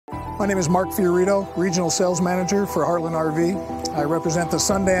My name is Mark Fioritto, Regional Sales Manager for Heartland RV. I represent the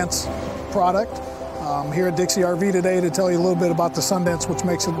Sundance product. I'm here at Dixie RV today to tell you a little bit about the Sundance, which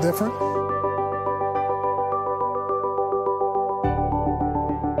makes it different.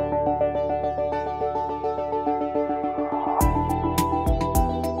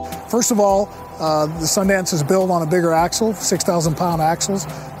 First of all, the Sundance is built on a bigger axle, 6,000-pound axles.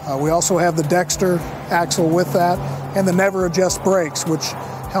 We also have the Dexter axle with that, and the never adjust brakes, which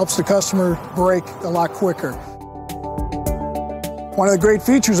helps the customer brake a lot quicker. One of the great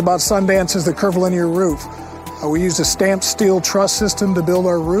features about Sundance is the curvilinear roof. We use a stamped steel truss system to build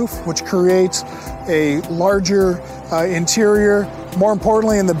our roof, which creates a larger interior. More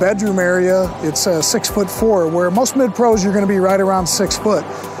importantly, in the bedroom area, it's 6'4", where most mid-pros you're going to be right around 6 foot.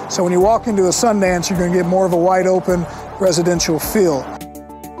 So when you walk into a Sundance, you're going to get more of a wide open residential feel.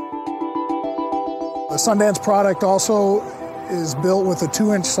 The Sundance product also is built with a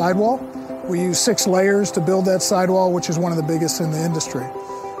 2-inch sidewall. We use 6 layers to build that sidewall, which is one of the biggest in the industry.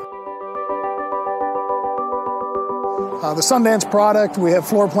 The Sundance product, we have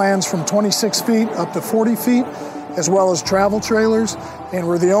floor plans from 26 feet up to 40 feet, as well as travel trailers, and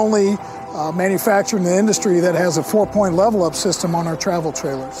we're the only manufacturer in the industry that has a 4-point level up system on our travel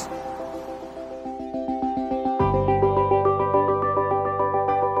trailers.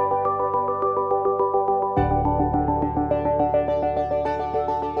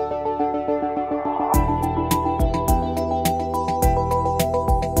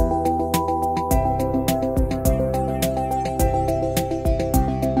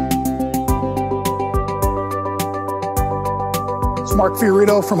 Mark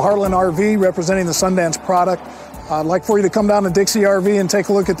Fioritto from Heartland RV, representing the Sundance product. I'd like for you to come down to Dixie RV and take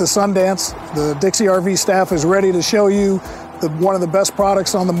a look at the Sundance. The Dixie RV staff is ready to show you one of the best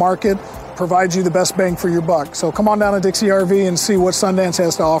products on the market, provides you the best bang for your buck. So come on down to Dixie RV and see what Sundance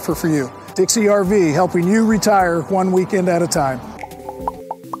has to offer for you. Dixie RV, helping you retire one weekend at a time.